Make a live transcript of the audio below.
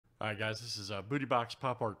All right, guys, this is Booty Box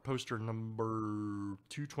Pop Art poster number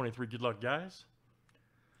 223. Good luck, guys.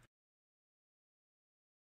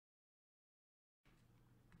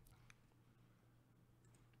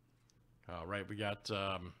 All right, we got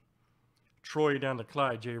Troy down to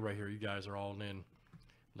Clyde J right here. You guys are all in.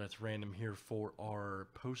 Let's random here for our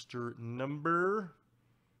poster number.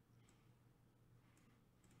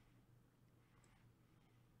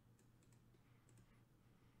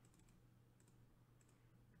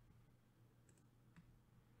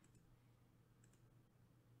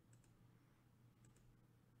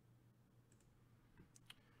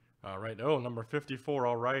 All right. Oh, number 54.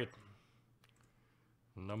 All right.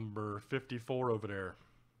 Number 54 over there.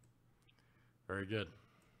 Very good.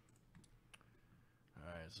 All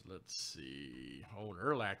right. So let's see. Old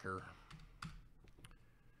Erlacher.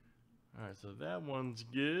 All right. So that one's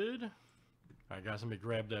good. All right, guys. Let me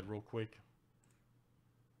grab that real quick.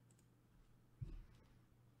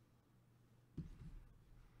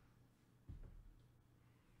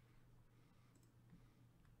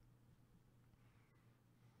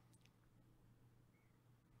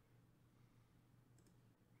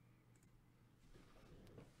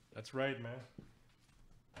 That's right, man.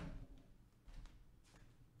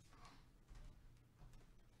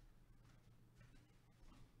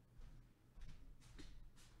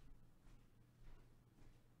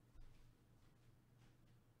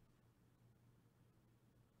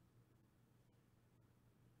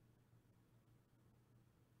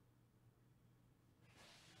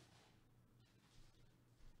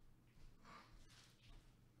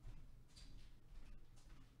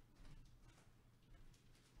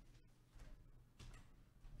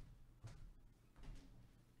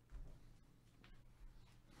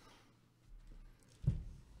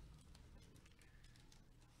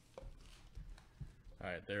 All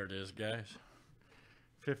right, there it is, guys.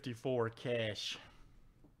 54 cash.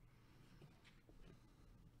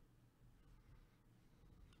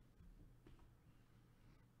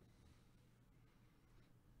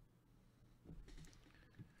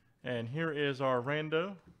 And here is our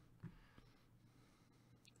rando.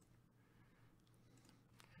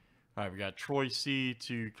 All right, we got Troy C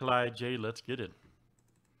to Clyde J. Let's get it.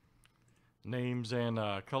 Names and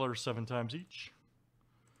colors 7 times each.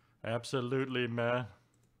 Absolutely, man.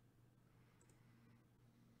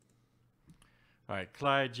 All right,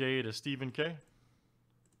 Clyde J to Stephen K.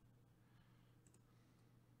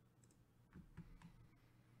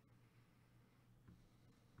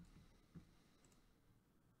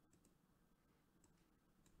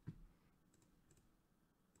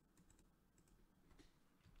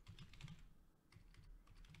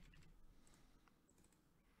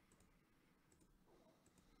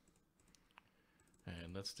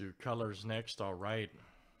 And let's do colors next. All right.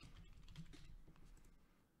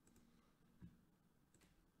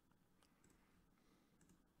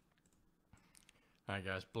 All right,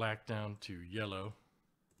 guys, black down to yellow.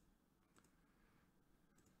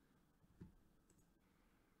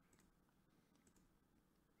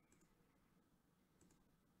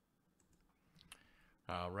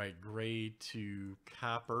 All right, gray to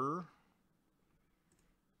copper.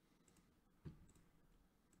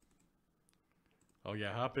 Oh,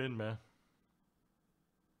 yeah, hop in, man.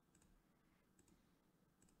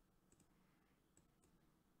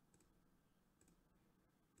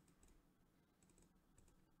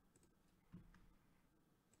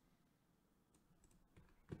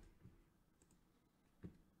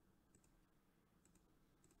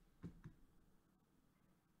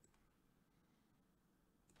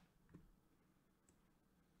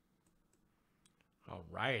 All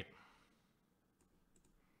right.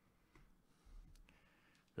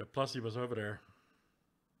 Yeah, plus he was over there.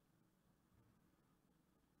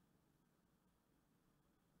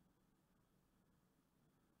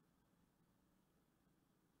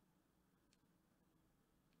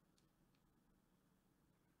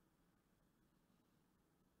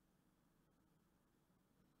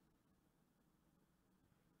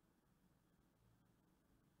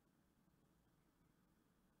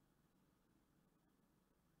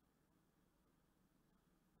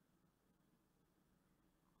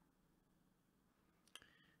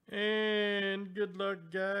 And good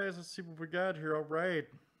luck, guys. Let's see what we got here. All right.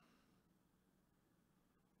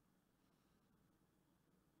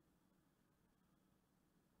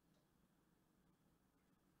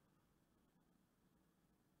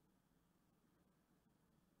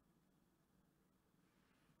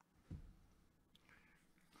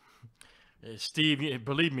 Steve,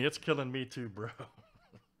 believe me, it's killing me too, bro.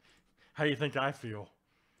 How do you think I feel?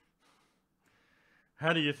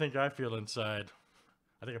 How do you think I feel inside?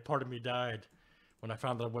 I think a part of me died when I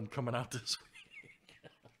found that I wasn't coming out this week.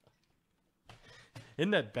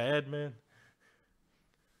 Isn't that bad, man?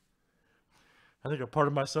 I think a part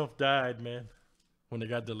of myself died, man, when it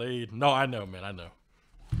got delayed. No, I know, man. I know.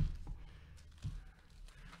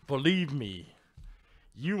 Believe me,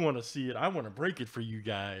 you want to see it. I want to break it for you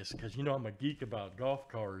guys because you know I'm a geek about golf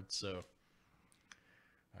cards. So, all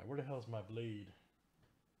right, where the hell's my blade?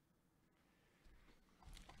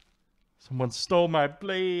 Someone stole my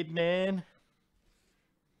blade, man.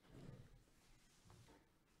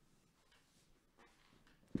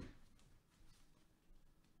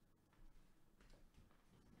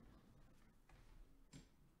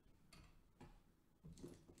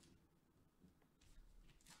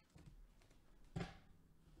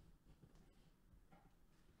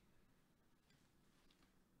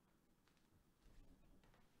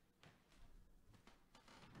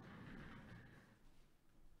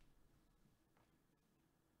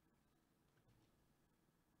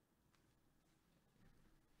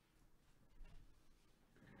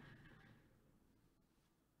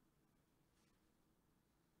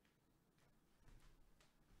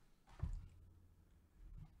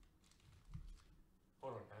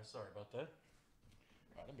 Hold on, guys. Sorry about that.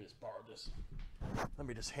 All right, let me just borrow this. Let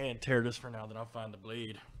me just hand tear this for now, then I'll find the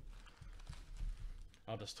blade.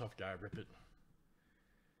 I'll just tough guy rip it.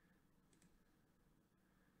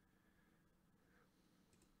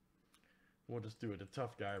 We'll just do it a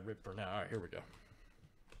tough guy rip for now. All right, here we go.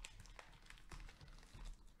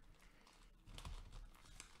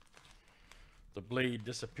 The blade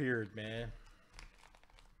disappeared, man.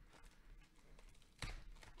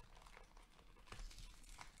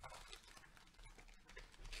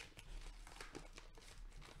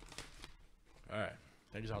 All right,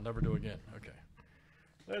 things I'll never do again. Okay,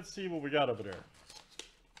 let's see what we got over there.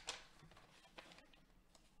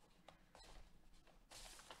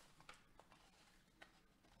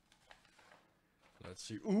 Let's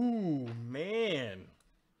see. Ooh, man.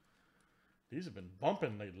 These have been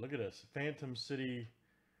bumping lately. Look at this. Phantom City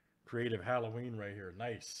Creative Halloween right here.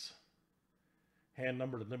 Nice. Hand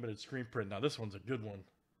numbered limited screen print. Now this one's a good one.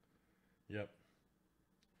 Yep.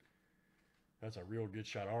 That's a real good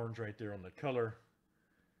shot. Orange right there on the color.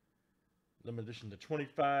 Limited edition to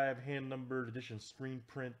 25. Hand numbered edition screen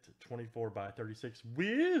print 24 by 36.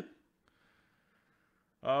 Woo!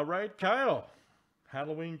 All right, Kyle.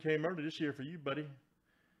 Halloween came early this year for you, buddy.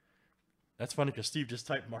 That's funny because Steve just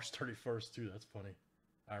typed March 31st, too. That's funny.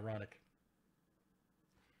 Ironic.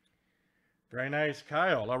 Very nice,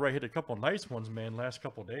 Kyle. All right, hit a couple nice ones, man, last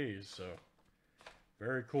couple days. So,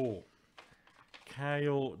 very cool.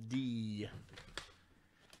 Kyle D.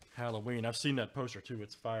 Halloween. I've seen that poster, too.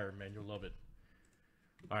 It's fire, man. You'll love it.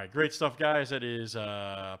 All right, great stuff, guys. That is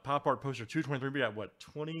Pop Art Poster 223. We got, what,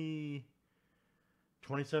 27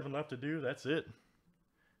 left to do? That's it.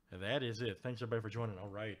 That is it. Thanks, everybody, for joining. All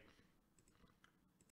right.